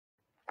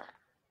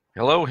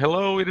Hello,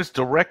 hello. It is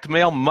Direct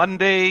Mail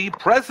Monday,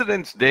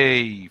 President's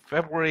Day,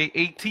 February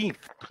 18th,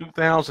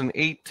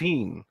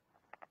 2018.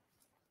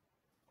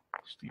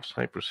 Steve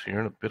Sipress here,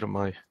 and a bit of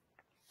my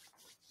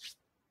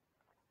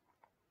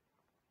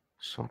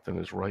something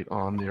is right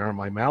on there in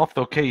my mouth.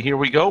 Okay, here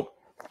we go.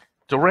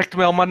 Direct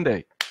Mail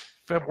Monday,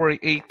 February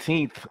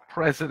 18th,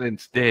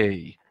 President's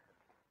Day.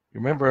 You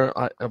remember,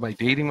 am I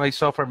dating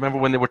myself? I remember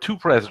when there were two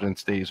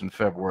President's Days in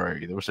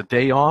February. There was a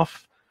day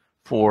off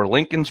for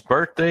Lincoln's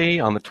birthday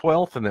on the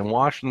 12th and then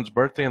Washington's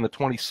birthday on the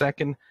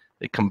 22nd.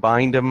 They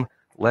combined them.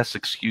 Less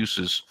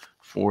excuses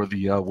for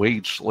the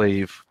wage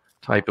slave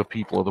type of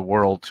people of the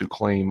world to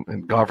claim,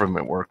 and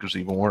government workers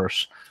even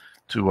worse,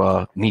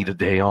 to need a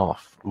day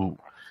off. Ooh.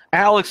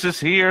 Alex is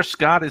here.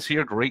 Scott is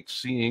here. Great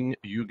seeing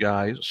you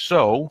guys.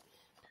 So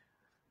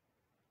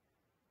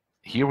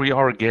here we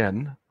are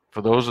again.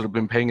 For those that have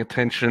been paying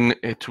attention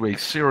to a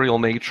serial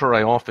nature,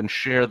 I often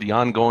share the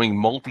ongoing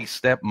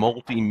multi-step,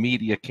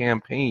 multimedia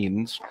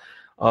campaigns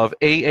of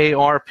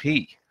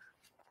AARP,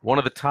 one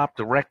of the top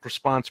direct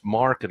response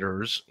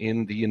marketers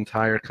in the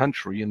entire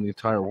country, in the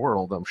entire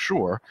world, I'm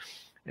sure.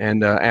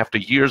 And after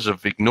years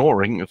of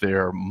ignoring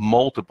their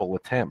multiple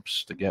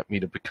attempts to get me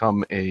to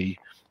become a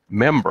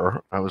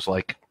member, I was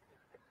like,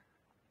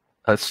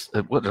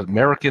 what,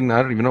 American,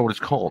 I don't even know what it's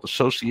called,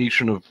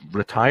 Association of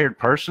Retired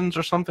Persons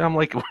or something. I'm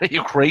like, are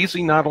you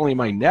crazy? Not only am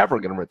I never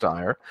going to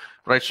retire,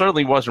 but I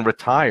certainly wasn't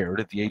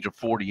retired at the age of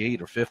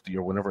 48 or 50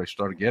 or whenever I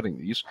started getting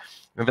these.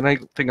 And then I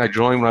think I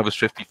joined when I was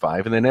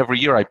 55. And then every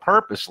year I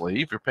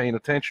purposely, if you're paying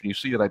attention, you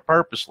see that I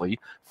purposely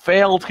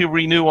failed to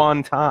renew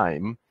on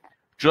time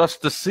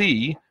just to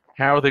see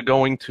how they're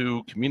going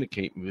to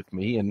communicate with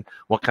me and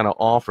what kind of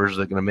offers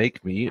they're going to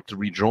make me to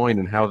rejoin,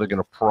 and how they're going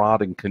to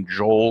prod and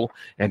cajole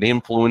and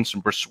influence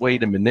and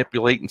persuade and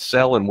manipulate and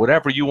sell and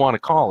whatever you want to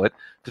call it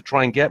to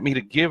try and get me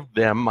to give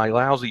them my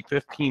lousy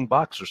 $15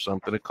 or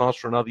something it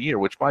costs for another year,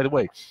 which, by the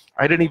way,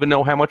 I didn't even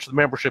know how much the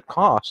membership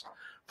cost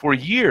for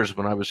years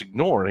when I was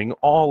ignoring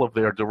all of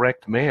their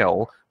direct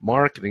mail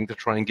marketing to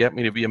try and get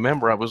me to be a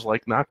member. I was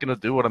like, not going to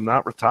do it. I'm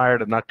not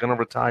retired. I'm not going to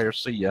retire.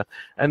 See ya.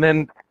 And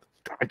then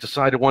I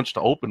decided once to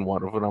open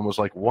one of it. I was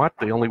like, what?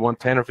 They only want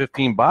 10 or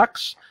 15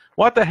 bucks?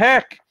 What the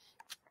heck?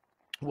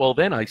 Well,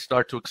 then I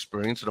start to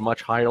experience at a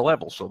much higher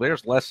level. So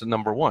there's lesson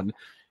number one.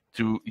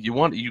 You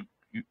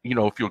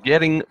know, if you're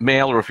getting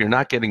mail or if you're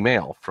not getting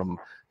mail from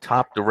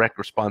top direct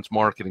response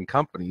marketing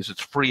companies,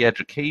 it's free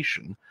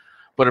education.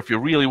 But if you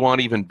really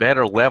want even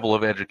better level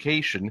of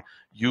education,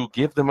 you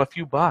give them a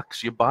few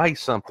bucks. You buy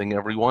something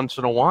every once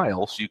in a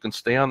while so you can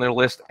stay on their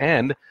list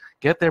and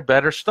get their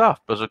better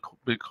stuff.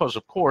 Because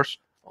of course,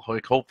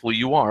 like hopefully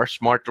you are,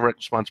 smart direct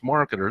response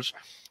marketers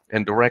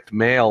and direct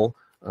mail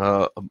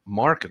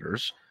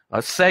marketers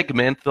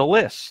segment the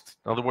list.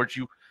 In other words,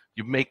 you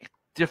make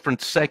different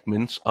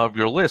segments of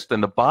your list,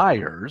 and the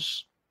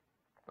buyers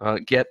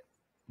get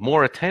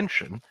more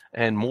attention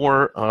and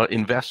more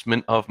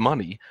investment of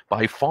money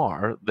by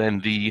far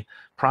than the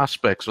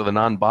prospects or the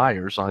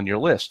non-buyers on your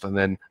list. And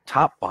then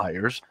top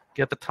buyers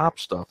get the top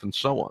stuff and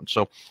so on.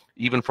 So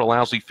even for a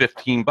lousy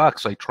 15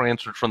 bucks, I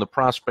transferred from the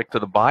prospect to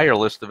the buyer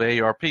list of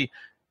AARP,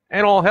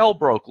 and all hell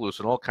broke loose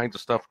and all kinds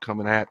of stuff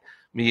coming at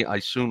me. I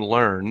soon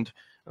learned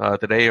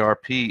that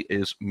AARP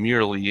is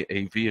merely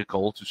a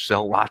vehicle to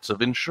sell lots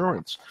of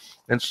insurance.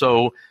 And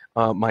so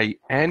my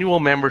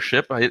annual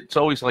membership, it's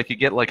always like you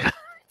get like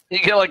you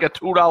get like a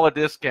 $2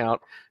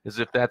 discount, as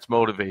if that's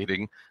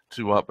motivating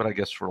to, but I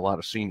guess for a lot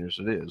of seniors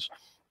it is,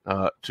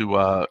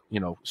 to you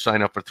know,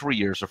 sign up for 3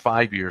 years or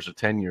 5 years or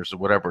 10 years or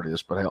whatever it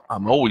is. But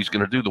I'm always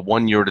going to do the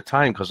 1 year at a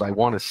time because I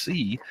want to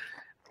see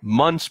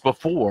months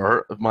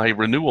before my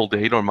renewal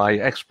date or my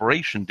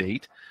expiration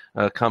date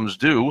comes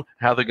due,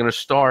 how they're going to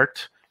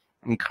start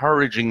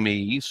encouraging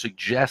me,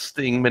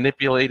 suggesting,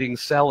 manipulating,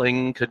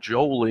 selling,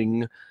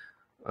 cajoling,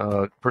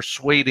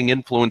 persuading,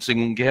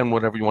 influencing, again,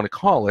 whatever you want to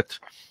call it,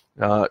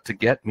 to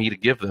get me to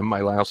give them my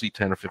lousy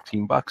 10 or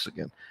 15 bucks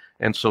again.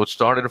 And so it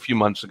started a few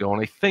months ago,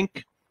 and I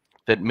think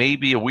that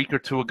maybe a week or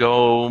two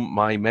ago,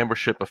 my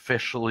membership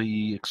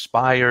officially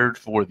expired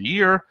for the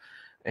year.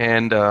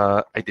 And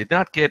I did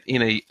not get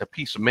in a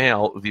piece of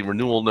mail the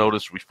renewal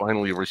notice we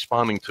finally are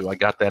responding to. I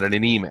got that in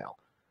an email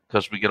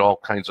because we get all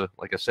kinds of,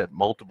 like I said,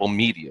 multiple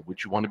media,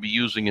 which you want to be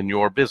using in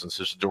your business.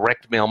 It's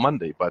Direct Mail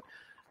Monday, but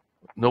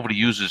nobody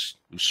who's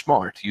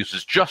smart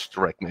uses just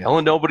direct mail,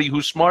 and nobody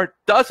who's smart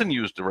doesn't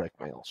use direct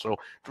mail. So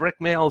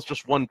direct mail is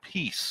just one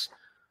piece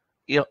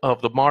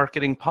of the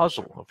marketing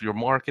puzzle, of your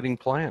marketing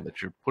plan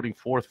that you're putting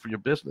forth for your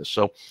business.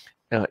 So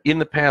in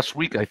the past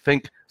week, I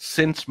think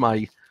since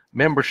my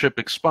membership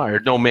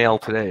expired, no mail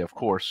today, of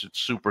course, it's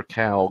Super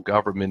Cow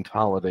government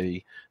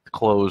holiday,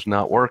 closed,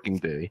 not working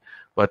day,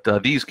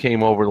 but these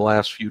came over the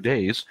last few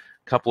days,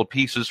 a couple of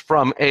pieces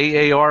from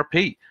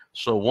AARP.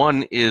 So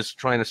one is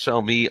trying to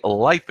sell me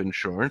life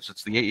insurance.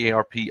 It's the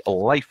AARP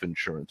life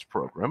insurance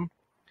program.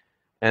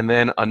 And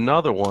then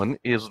another one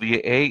is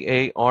the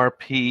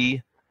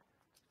AARP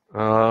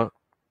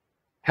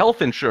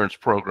health insurance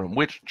program,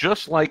 which,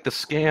 just like the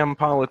scam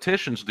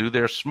politicians do,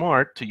 they're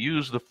smart to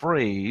use the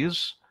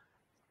phrase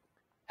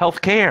health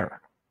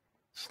care.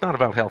 It's not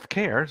about health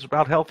care. It's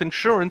about health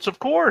insurance, of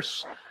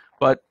course.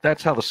 But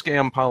that's how the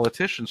scam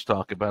politicians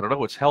talk about it.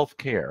 Oh, it's health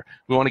care.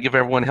 We want to give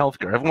everyone health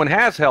care. Everyone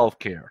has health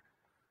care.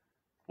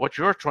 What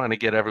you're trying to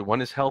get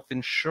everyone is health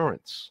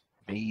insurance.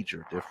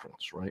 Major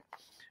difference, right?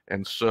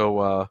 And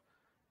so a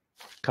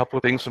couple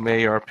of things from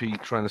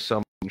AARP trying to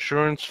sell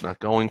insurance, not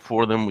going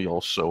for them. We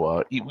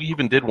also, we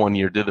even did one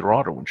year, did their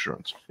auto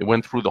insurance. It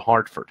went through the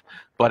Hartford.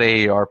 But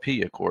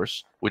AARP, of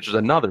course, which is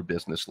another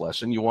business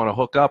lesson, you want to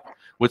hook up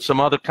with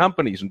some other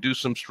companies and do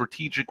some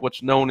strategic,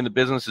 what's known in the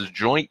business as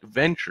joint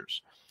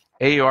ventures.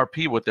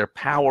 AARP, with their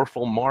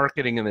powerful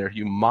marketing and their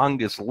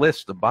humongous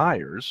list of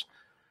buyers,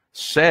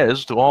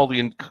 says to all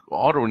the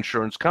auto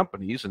insurance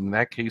companies, in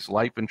that case,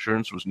 life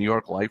insurance was New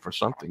York Life or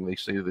something, they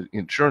say the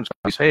insurance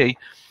companies, hey,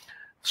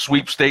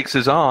 sweepstakes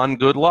is on,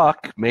 good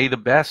luck, may the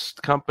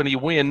best company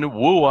win,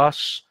 woo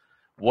us,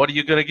 what are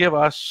you going to give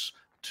us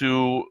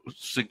to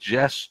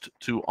suggest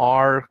to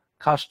our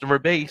customer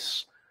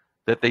base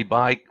that they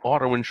buy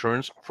auto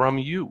insurance from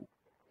you?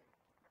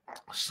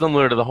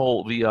 Similar to the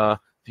whole, the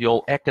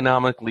old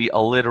economically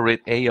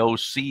illiterate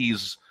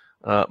AOC's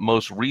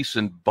most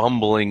recent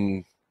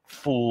bumbling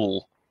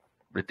fool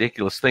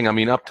ridiculous thing. I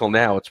mean, up till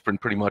now, it's been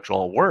pretty much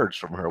all words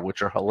from her,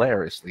 which are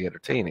hilariously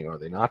entertaining, are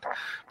they not?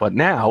 But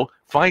now,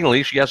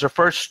 finally, she has her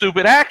first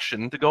stupid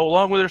action to go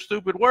along with her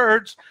stupid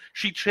words.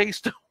 She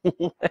chased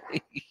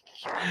away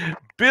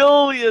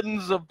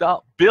billions of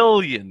dollars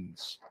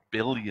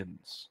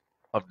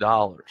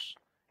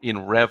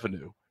in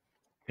revenue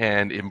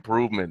and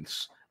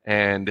improvements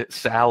and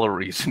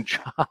salaries and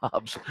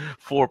jobs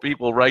for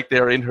people right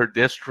there in her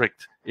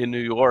district in New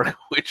York,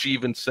 which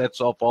even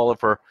sets off all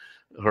of her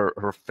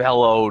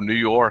fellow New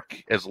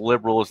York, as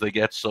liberal as they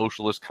get,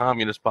 socialist,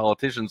 communist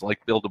politicians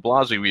like Bill de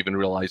Blasio even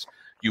realize,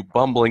 you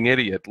bumbling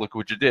idiot, look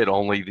what you did.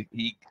 Only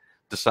he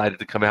decided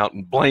to come out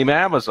and blame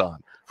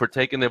Amazon for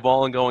taking their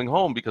ball and going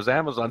home, because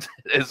Amazon's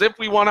as if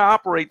we want to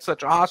operate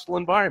such a hostile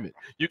environment.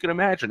 You can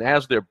imagine,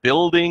 as they're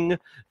building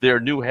their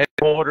new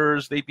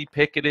headquarters, they'd be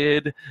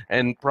picketed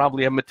and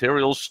probably have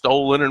materials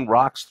stolen and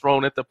rocks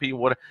thrown at the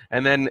people.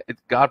 And then,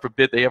 God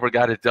forbid, they ever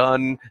got it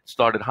done,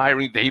 started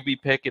hiring, they'd be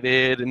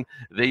picketed, and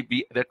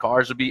their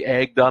cars would be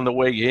egged on the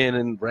way in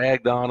and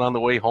ragged on the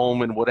way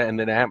home, and whatever. And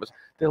then Amazon,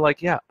 they're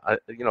like, yeah,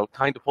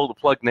 time to pull the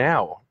plug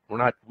now.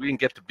 We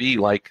didn't get to be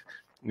like,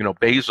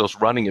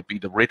 Bezos running it, be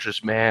the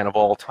richest man of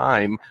all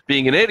time,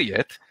 being an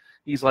idiot.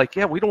 He's like,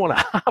 yeah, we don't want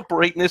to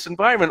operate in this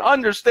environment.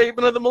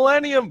 Understatement of the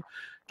millennium.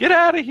 Get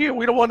out of here.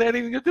 We don't want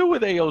anything to do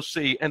with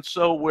AOC. And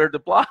so where de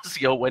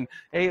Blasio,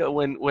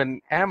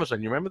 when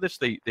Amazon, you remember this?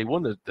 They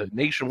won the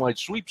nationwide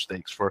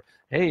sweepstakes for,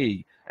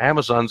 hey,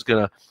 Amazon's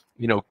going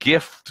to,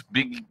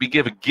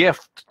 give a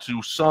gift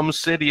to some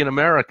city in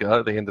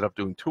America. They ended up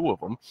doing 2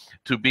 of them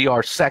to be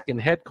our second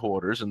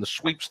headquarters. And the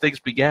sweepstakes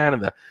began,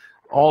 and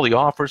all the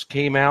offers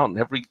came out, and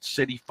every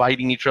city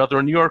fighting each other.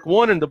 And New York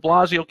won, and de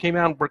Blasio came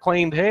out and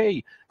proclaimed,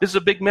 hey, this is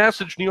a big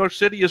message. New York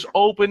City is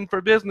open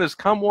for business.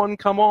 Come one,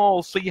 come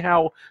all. See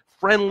how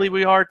friendly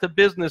we are to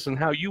business and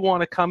how you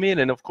want to come in.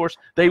 And, of course,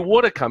 they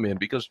would have come in,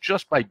 because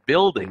just by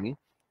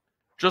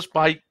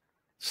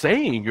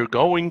saying you're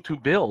going to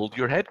build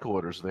your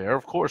headquarters there,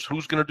 of course,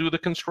 who's going to do the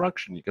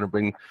construction? You're going to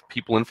bring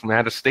people in from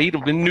out of state,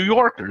 of New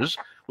Yorkers,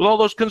 with all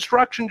those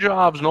construction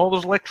jobs and all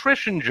those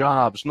electrician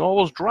jobs and all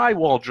those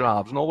drywall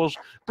jobs and all those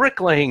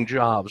bricklaying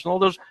jobs and all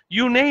those,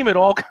 you name it,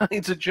 all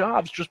kinds of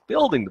jobs just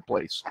building the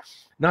place.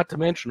 Not to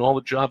mention all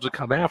the jobs that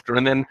come after,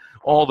 and then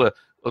all the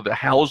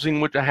housing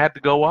which had to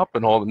go up,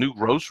 and all the new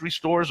grocery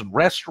stores and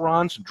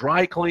restaurants and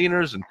dry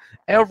cleaners and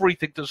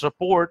everything to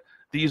support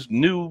this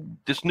new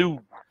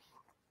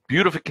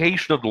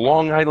beautification of the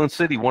Long Island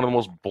City, one of the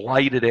most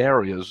blighted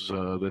areas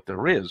that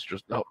there is,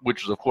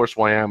 which is, of course,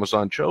 why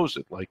Amazon chose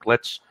it. Like,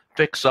 let's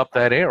fix up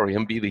that area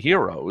and be the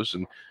heroes.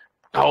 And,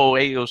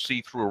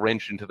 AOC threw a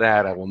wrench into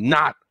that. I will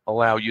not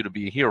allow you to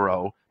be a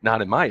hero,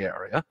 not in my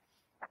area.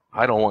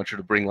 I don't want you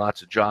to bring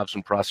lots of jobs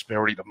and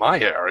prosperity to my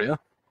area.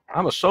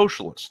 I'm a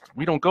socialist.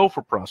 We don't go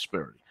for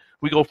prosperity.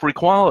 We go for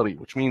equality,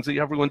 which means that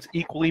everyone's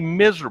equally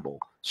miserable.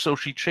 So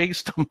she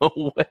chased them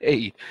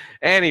away.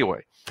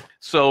 Anyway,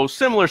 so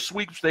similar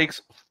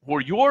sweepstakes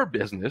for your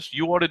business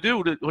you ought to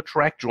do to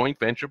attract joint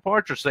venture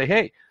partners. Say,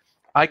 hey,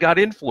 I got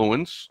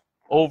influence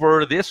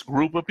over this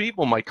group of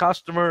people, my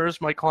customers,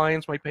 my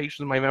clients, my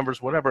patients, my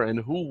members, whatever, and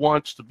who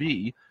wants to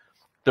be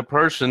the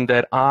person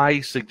that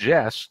I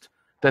suggest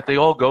that they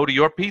all go to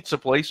your pizza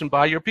place and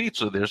buy your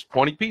pizza. There's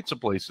 20 pizza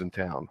places in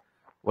town.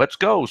 Let's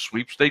go.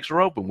 Sweepstakes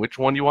are open. Which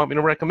one do you want me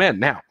to recommend?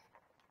 Now,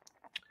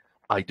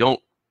 I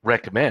don't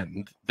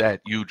recommend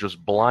that you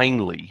just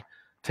blindly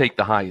take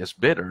the highest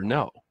bidder.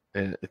 No.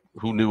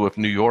 Who knew if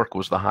New York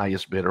was the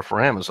highest bidder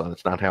for Amazon?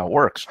 It's not how it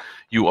works.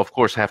 You, of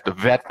course, have to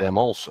vet them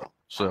also.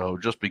 So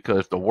just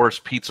because the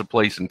worst pizza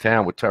place in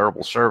town with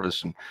terrible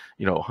service and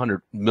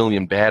 100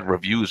 million bad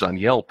reviews on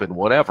Yelp and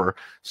whatever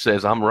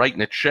says I'm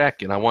writing a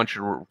check and I want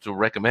you to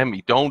recommend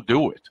me, don't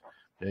do it.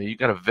 You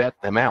got to vet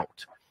them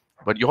out.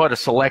 But you ought to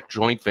select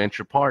joint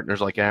venture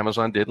partners like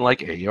Amazon did and like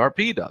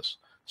AARP does.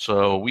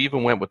 So we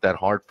even went with that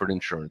Hartford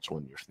Insurance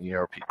one year from the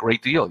ARP.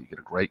 Great deal. You get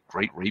a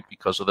great rate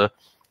because of the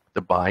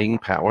buying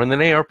power. And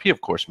then ARP,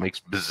 of course, makes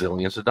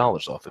bazillions of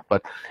dollars off it.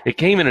 But it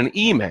came in an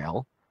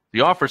email,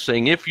 the offer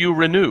saying, if you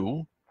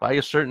renew by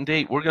a certain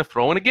date, we're going to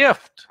throw in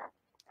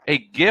a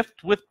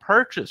gift with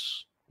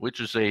purchase, which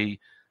is a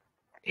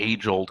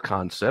age-old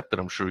concept that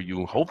I'm sure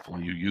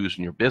hopefully you use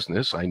in your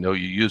business. I know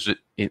you use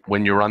it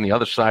when you're on the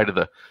other side of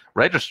the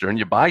register and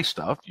you buy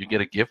stuff, you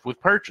get a gift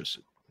with purchase.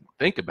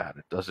 Think about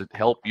it. Does it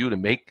help you to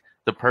make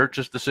the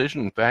purchase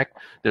decision? In fact,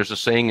 there's a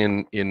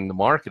saying in the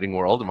marketing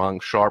world among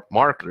sharp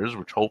marketers,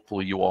 which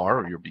hopefully you are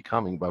or you're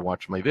becoming by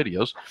watching my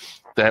videos,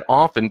 that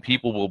often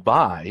people will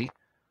buy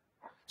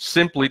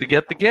simply to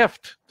get the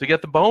gift, to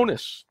get the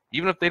bonus.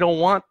 Even if they don't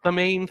want the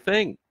main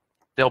thing,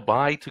 they'll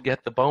buy to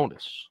get the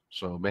bonus.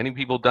 So many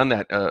people have done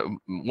that.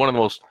 One of the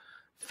most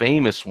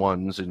famous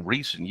ones in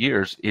recent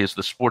years is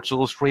the Sports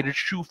Illustrated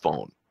shoe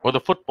phone or the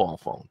football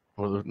phone.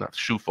 Or not the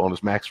shoe phone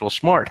is Maxwell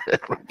Smart.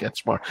 Get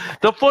smart.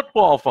 The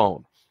football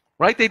phone,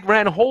 right? They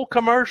ran whole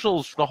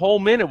commercials. The whole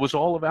minute was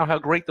all about how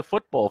great the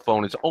football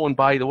phone is. Oh, and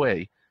by the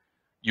way,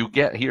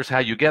 here's how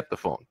you get the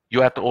phone.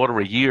 You have to order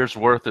a year's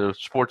worth of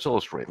Sports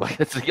Illustrated. Like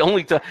it's the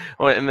only time,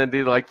 and then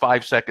they like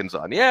 5 seconds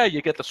on. Yeah,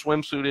 you get the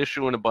swimsuit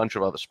issue and a bunch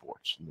of other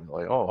sports. And they're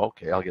like, oh,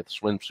 okay, I'll get the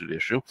swimsuit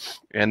issue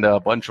and a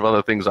bunch of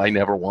other things I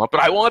never want.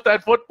 But I want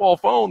that football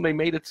phone. They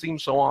made it seem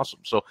so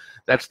awesome. So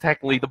that's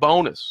technically the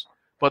bonus.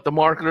 But the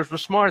marketers were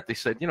smart. They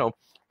said,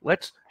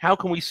 how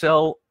can we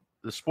sell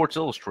the Sports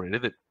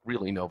Illustrated that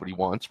really nobody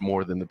wants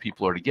more than the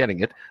people already getting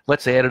it?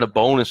 Let's add in a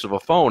bonus of a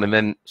phone. And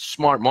then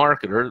smart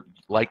marketer,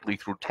 likely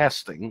through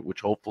testing,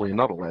 which hopefully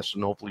another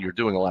lesson, hopefully you're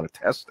doing a lot of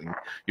testing.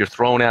 You're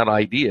throwing out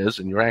ideas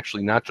and you're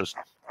actually not just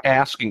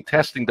asking.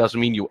 Testing doesn't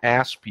mean you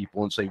ask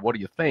people and say, what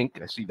do you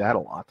think? I see that a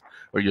lot.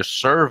 Or you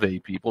survey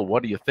people,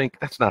 what do you think?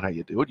 That's not how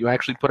you do it. You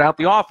actually put out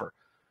the offer.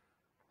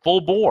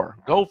 Full bore,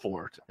 go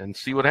for it and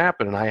see what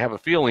happened. And I have a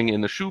feeling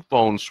in the shoe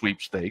phone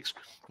sweepstakes,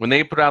 when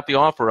they put out the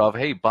offer of,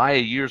 hey, buy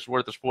a year's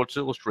worth of Sports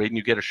Illustrated and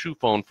you get a shoe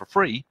phone for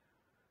free,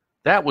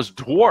 that was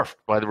dwarfed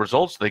by the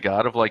results they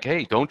got of like,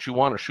 hey, don't you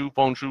want a shoe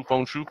phone?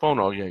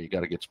 Oh, yeah, you got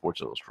to get Sports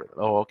Illustrated.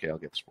 Oh, okay, I'll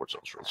get the Sports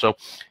Illustrated. So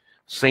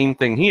same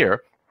thing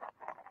here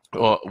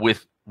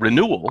with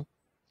renewal.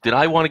 Did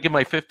I want to give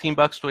my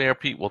 $15 to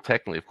ARP? Well,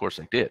 technically, of course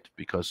I did,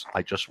 because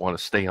I just want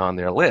to stay on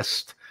their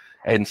list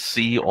and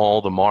see all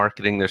the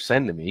marketing they're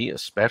sending me,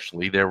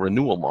 especially their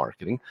renewal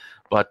marketing.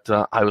 But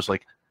I was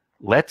like,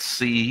 let's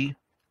see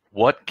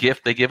what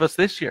gift they give us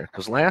this year.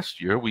 Because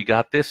last year we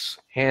got this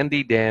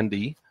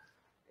handy-dandy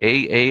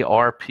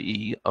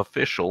AARP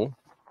official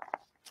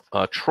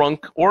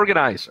trunk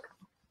organizer.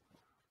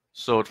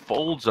 So it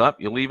folds up,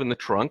 you leave in the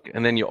trunk,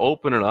 and then you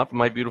open it up.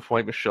 My beautiful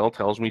wife, Michelle,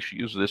 tells me she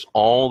uses this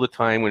all the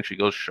time when she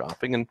goes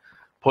shopping and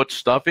puts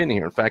stuff in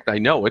here. In fact, I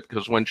know it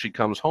because when she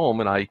comes home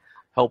and I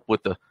help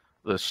with the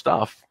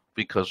stuff,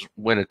 because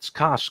when it's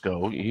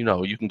Costco,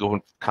 you can go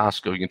in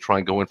Costco, you can try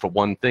and go in for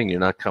one thing.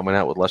 You're not coming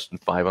out with less than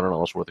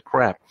 $500 worth of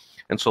crap.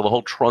 And so the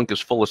whole trunk is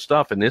full of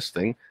stuff, and this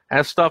thing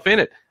has stuff in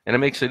it. And it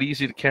makes it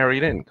easy to carry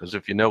it in, because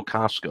if you know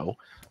Costco,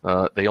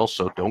 they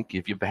also don't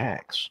give you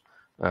bags.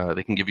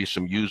 They can give you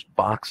some used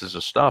boxes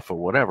of stuff or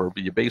whatever,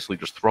 but you're basically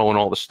just throwing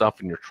all the stuff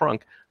in your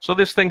trunk. So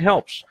this thing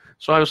helps.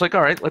 So I was like,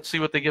 all right, let's see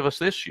what they give us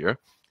this year.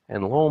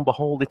 And lo and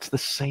behold, it's the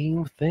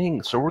same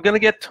thing. So we're going to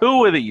get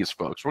 2 of these,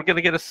 folks. We're going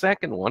to get a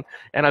second one.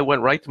 And I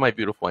went right to my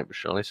beautiful wife,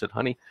 Michelle, and I said,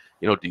 honey,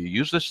 do you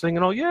use this thing?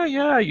 And oh, yeah,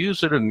 I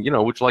use it. And,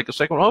 would you like a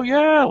second one? Oh,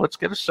 yeah, let's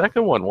get a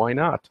second one. Why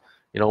not?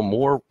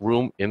 More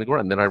room in the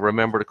ground. And then I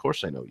remembered, of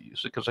course, I know you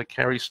use it because I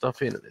carry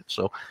stuff in it.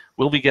 So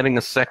we'll be getting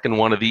a second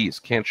one of these.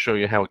 Can't show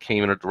you how it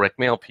came in a direct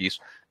mail piece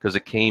because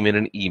it came in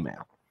an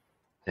email.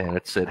 And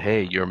it said,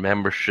 hey, your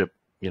membership,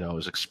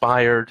 is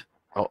expired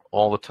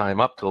all the time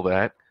up till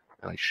that.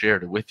 And I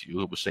shared it with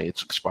you. It was saying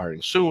it's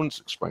expiring soon.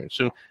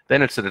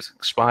 Then it said it's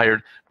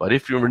expired. But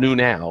if you renew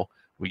now,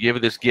 we give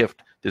you this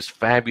gift, this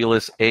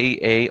fabulous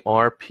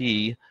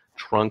AARP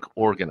trunk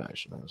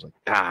organizer. And I was like,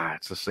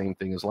 it's the same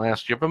thing as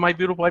last year. But my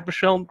beautiful wife,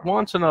 Michelle,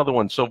 wants another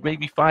one. So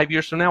maybe 5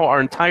 years from now, our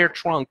entire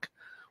trunk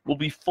will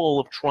be full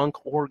of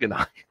trunk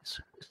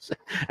organizers.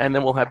 And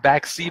then we'll have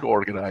back seat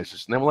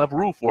organizers. And then we'll have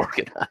roof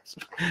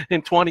organizers.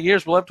 In 20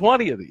 years, we'll have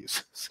 20 of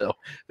these. So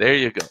there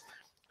you go.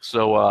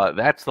 So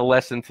that's the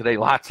lesson today.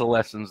 Lots of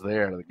lessons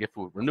there. The gift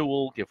with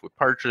renewal, gift with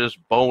purchase,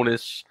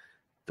 bonus,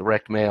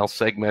 direct mail,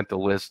 segment the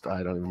list.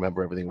 I don't even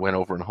remember everything went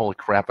over. And holy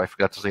crap, I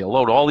forgot to say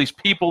hello to all these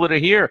people that are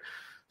here.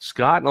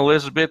 Scott and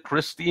Elizabeth,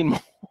 Christine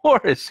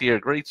Moore is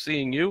here. Great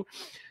seeing you.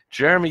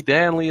 Jeremy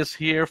Danley is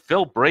here.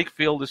 Phil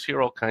Brakefield is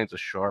here. All kinds of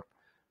sharp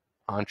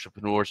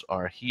entrepreneurs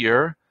are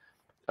here.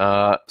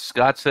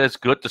 Scott says,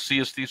 good to see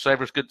you, Steve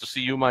Sipress. Good to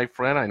see you, my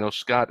friend. I know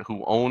Scott,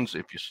 who owns,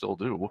 if you still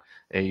do,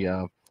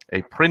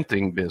 a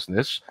printing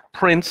business,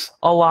 prints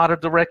a lot of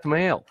direct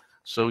mail.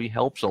 So he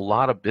helps a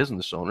lot of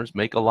business owners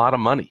make a lot of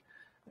money.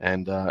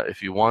 And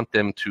if you want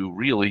them to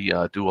really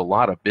do a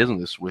lot of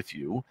business with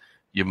you,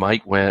 you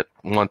might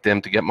want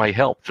them to get my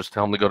help. Just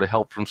tell them to go to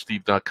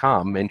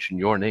helpfromsteve.com, mention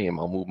your name.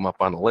 I'll move them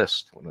up on the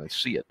list when I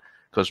see it,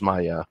 because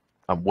my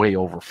I'm way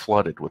over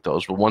flooded with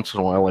those. But once in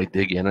a while I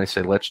dig in and I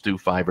say, let's do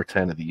 5 or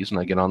 10 of these. And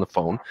I get on the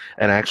phone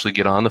and actually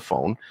get on the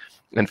phone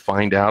and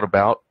find out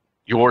about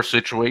your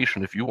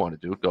situation. If you want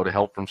to do it, go to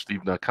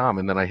helpfromsteve.com,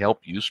 and then I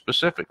help you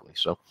specifically.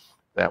 So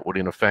that would,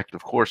 in effect,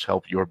 of course,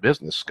 help your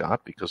business,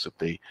 Scott, because if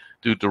they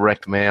do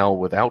direct mail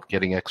without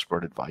getting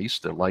expert advice,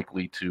 they're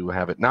likely to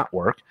have it not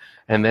work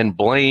and then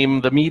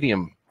blame the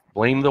medium,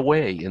 blame the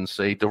way, and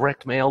say,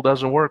 direct mail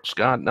doesn't work,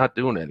 Scott, not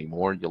doing it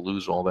anymore, and you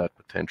lose all that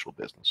potential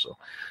business. So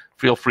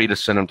feel free to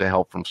send them to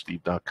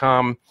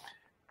helpfromsteve.com.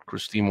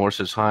 Christine Moore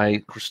says,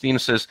 hi. Christina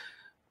says,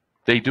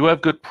 they do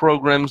have good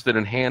programs that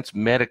enhance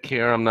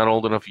Medicare. I'm not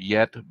old enough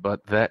yet,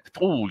 but that,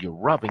 oh, you're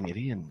rubbing it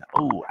in.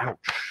 Oh,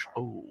 ouch.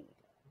 Oh.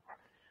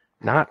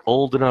 Not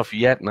old enough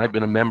yet, and I've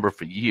been a member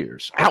for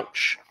years.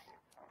 Ouch.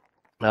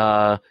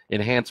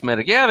 Enhanced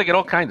Medicare. Yeah, they get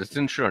all kinds. It's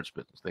insurance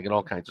business. They get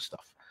all kinds of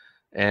stuff.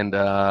 And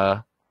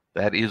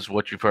that is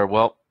what you've heard.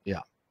 Well,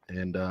 yeah.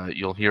 And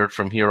you'll hear it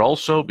from here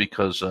also,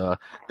 because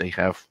they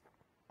have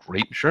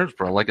great insurance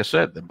program. Like I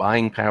said, the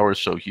buying power is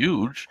so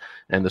huge,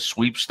 and the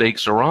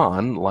sweepstakes are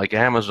on, like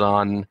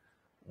Amazon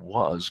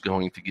was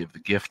going to give the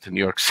gift to New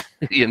York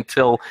City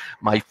until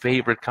my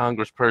favorite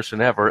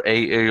congressperson ever,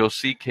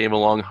 AOC, came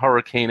along,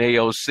 Hurricane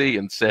AOC,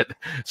 and said,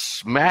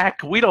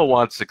 smack, we don't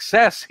want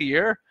success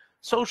here.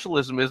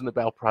 Socialism isn't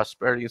about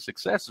prosperity and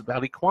success, it's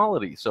about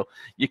equality. So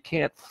you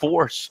can't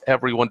force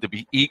everyone to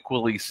be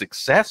equally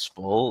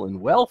successful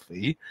and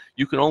wealthy.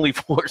 You can only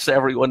force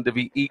everyone to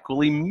be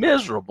equally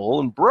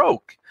miserable and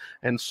broke.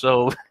 And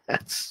so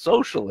that's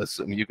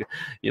socialism. They're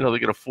going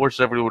to force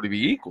everyone to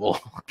be equal.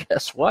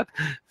 Guess what?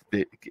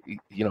 Did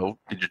you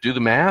do the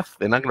math?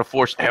 They're not going to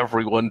force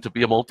everyone to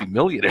be a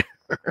multimillionaire.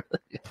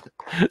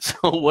 So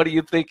what do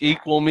you think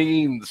equal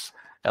means?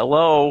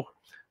 Hello?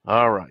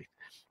 All right.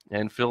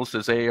 And Phil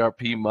says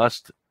AARP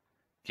must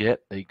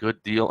get a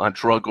good deal on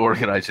drug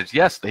organizers.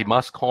 Yes, they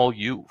must call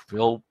you,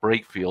 Phil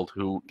Brakefield,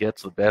 who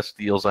gets the best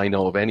deals I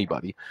know of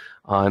anybody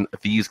on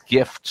these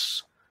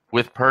gifts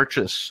with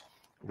purchase,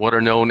 what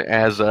are known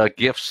as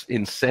gifts,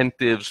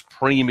 incentives,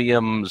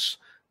 premiums.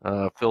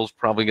 Phil's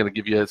probably going to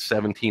give you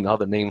 17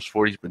 other names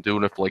for it. He's been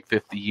doing it for like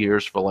 50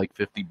 years for like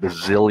 50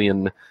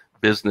 bazillion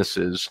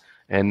businesses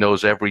and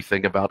knows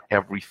everything about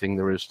everything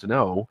there is to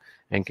know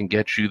and can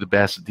get you the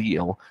best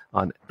deal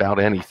on about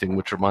anything,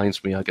 which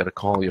reminds me, I got to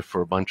call you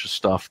for a bunch of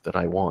stuff that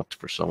I want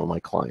for some of my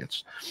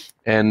clients.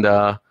 And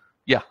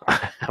yeah,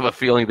 I have a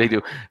feeling they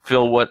do.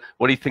 Phil, what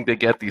do you think they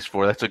get these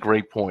for? That's a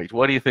great point.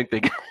 What do you think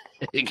they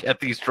get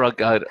these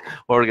drug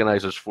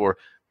organizers for?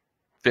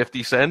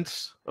 50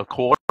 cents? A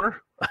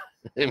quarter?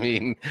 I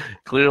mean,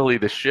 clearly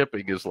the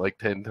shipping is like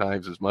 10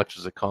 times as much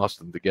as it cost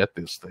them to get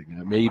this thing.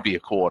 Maybe a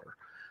quarter.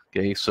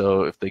 Okay,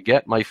 so if they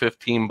get my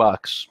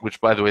 $15, which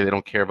by the way, they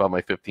don't care about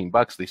my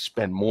 $15, they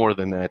spend more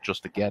than that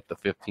just to get the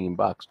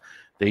 $15.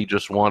 They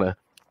just want to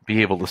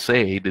be able to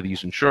say to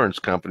these insurance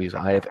companies,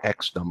 I have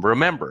X number of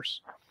members.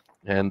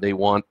 And they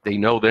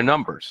know their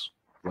numbers.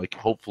 Like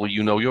hopefully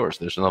you know yours.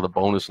 There's another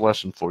bonus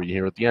lesson for you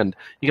here at the end.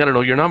 You got to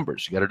know your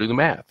numbers. You got to do the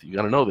math. You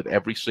got to know that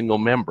every single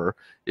member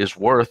is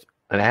worth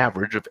an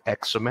average of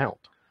X amount.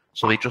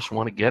 So they just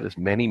want to get as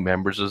many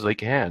members as they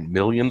can.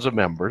 Millions of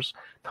members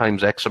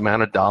times X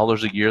amount of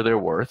dollars a year they're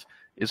worth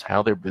is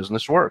how their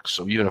business works.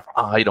 So even if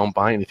I don't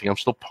buy anything, I'm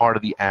still part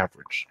of the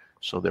average.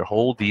 So their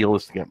whole deal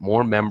is to get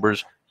more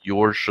members.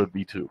 Yours should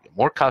be too. Get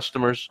more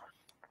customers,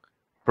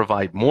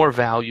 provide more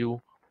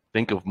value,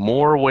 think of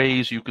more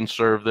ways you can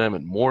serve them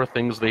and more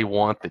things they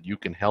want that you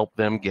can help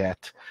them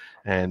get.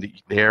 And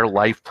their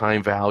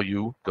lifetime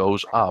value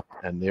goes up,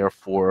 and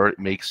therefore it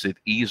makes it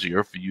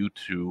easier for you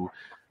to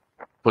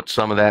put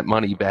some of that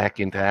money back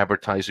into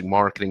advertising,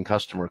 marketing,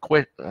 customer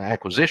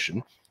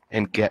acquisition,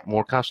 and get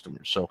more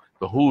customers. So it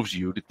behooves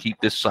you to keep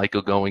this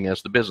cycle going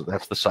as the business.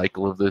 That's the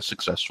cycle of the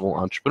successful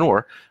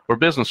entrepreneur or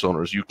business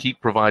owners. You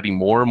keep providing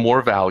more and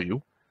more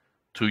value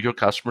to your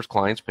customers,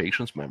 clients,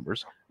 patients,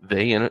 members.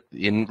 They,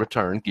 in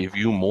return, give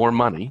you more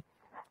money.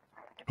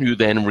 You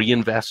then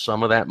reinvest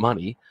some of that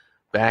money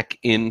back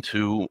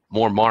into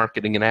more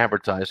marketing and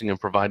advertising and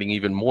providing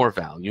even more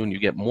value, and you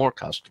get more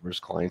customers,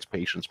 clients,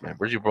 patients,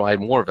 members. You provide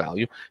more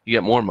value, you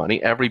get more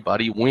money.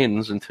 Everybody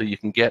wins until you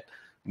can get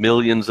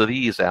millions of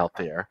these out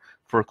there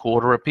for a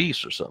quarter a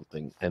piece or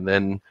something. And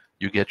then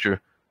you get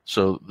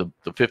so the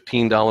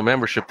 $15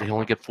 membership, they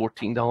only get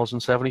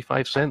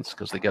 $14.75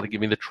 because they got to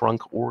give me the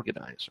trunk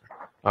organizer.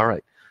 All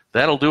right,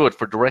 that'll do it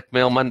for Direct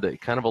Mail Monday.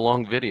 Kind of a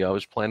long video. I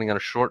was planning on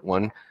a short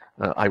one.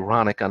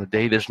 Ironic, on a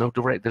day there's no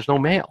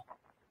mail.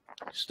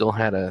 Still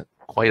had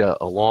quite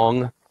a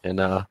long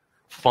and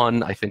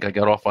fun. I think I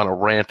got off on a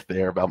rant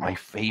there about my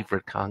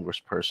favorite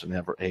congressperson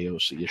ever,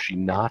 AOC. Is she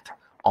not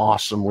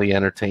awesomely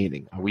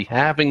entertaining? Are we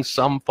having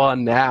some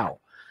fun now?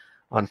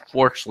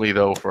 Unfortunately,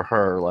 though, for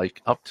her,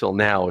 like up till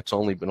now, it's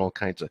only been all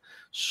kinds of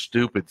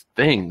stupid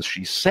things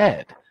she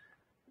said.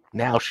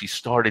 Now she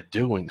started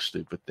doing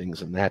stupid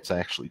things, and that's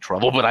actually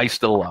trouble, but I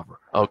still love her.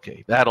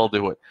 Okay, that'll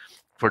do it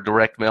for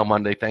Direct Mail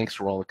Monday. Thanks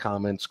for all the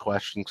comments,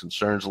 questions,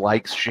 concerns,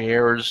 likes,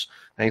 shares.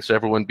 Thanks to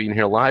everyone being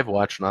here live,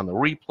 watching on the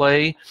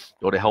replay.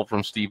 Go to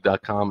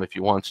helpfromsteve.com if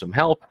you want some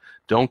help.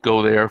 Don't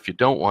go there if you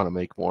don't want to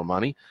make more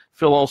money.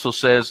 Phil also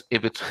says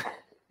if it's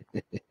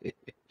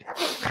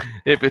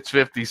if it's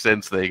 50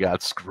 cents, they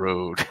got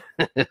screwed.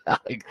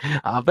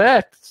 I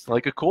bet it's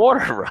like a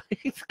quarter,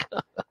 right?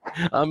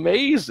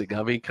 Amazing.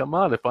 I mean, come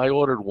on. If I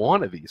ordered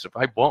one of these, if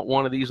I bought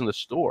one of these in the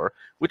store,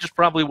 which is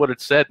probably what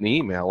it said in the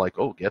email, like,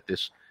 oh, get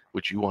this,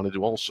 which you want to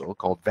do also,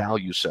 called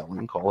value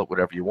selling, call it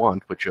whatever you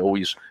want, but you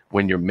always,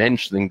 when you're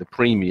mentioning the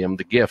premium,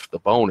 the gift, the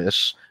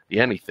bonus, the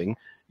anything,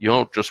 you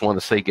don't just want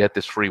to say get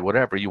this free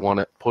whatever. You want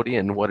to put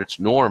in what it's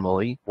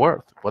normally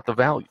worth, what the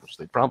value is.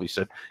 They probably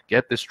said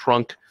get this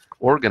trunk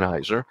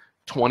organizer,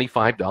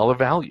 $25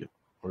 value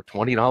or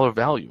 $20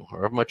 value,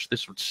 however much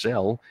this would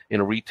sell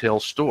in a retail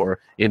store.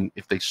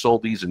 If they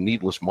sold these in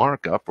needless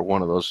markup or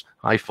one of those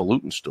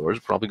highfalutin stores,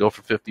 it'd probably go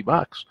for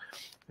 $50.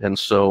 And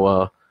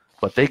so,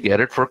 but they get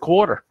it for a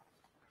quarter.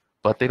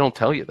 But they don't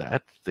tell you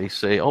that. They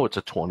say, oh, it's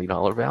a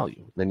 $20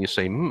 value. Then you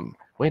say,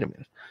 wait a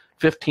minute,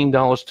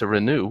 $15 to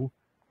renew.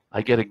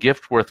 I get a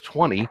gift worth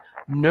 $20,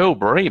 no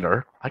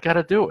brainer. I got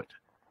to do it.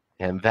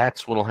 And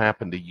that's what will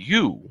happen to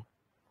you,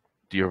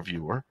 dear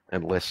viewer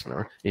and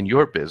listener, in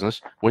your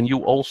business when you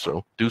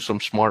also do some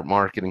smart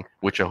marketing,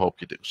 which I hope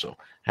you do. So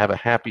have a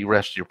happy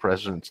rest of your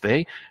President's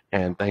Day,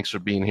 and thanks for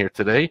being here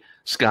today.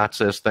 Scott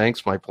says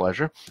thanks, my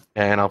pleasure,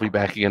 and I'll be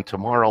back again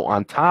tomorrow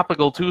on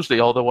Topical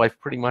Tuesday, although I've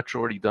pretty much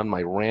already done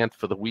my rant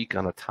for the week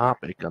on a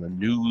topic, on a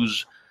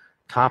news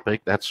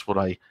topic. That's what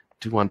I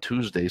do on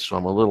Tuesday, so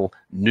I'm a little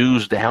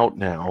newsed out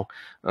now,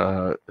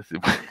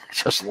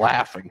 just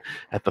laughing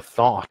at the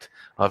thought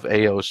of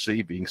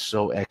AOC being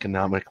so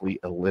economically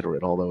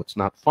illiterate, although it's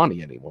not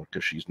funny anymore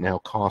because she's now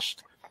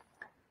cost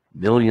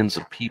millions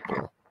of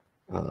people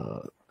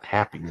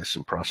happiness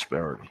and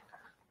prosperity.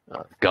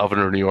 The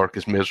governor of New York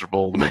is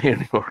miserable. The mayor of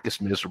New York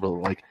is miserable.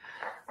 Like,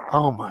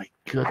 oh my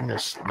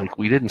goodness, like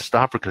we didn't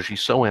stop her because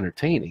she's so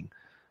entertaining.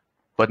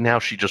 But now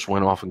she just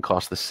went off and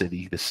cost the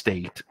city, the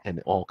state,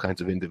 and all kinds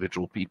of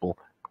individual people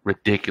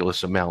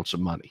ridiculous amounts of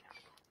money.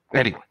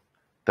 Anyway,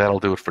 that'll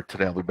do it for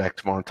today. I'll be back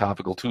tomorrow on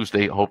Topical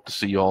Tuesday. Hope to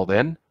see you all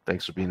then.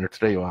 Thanks for being here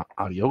today.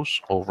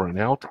 Adios, over and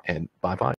out, and bye-bye.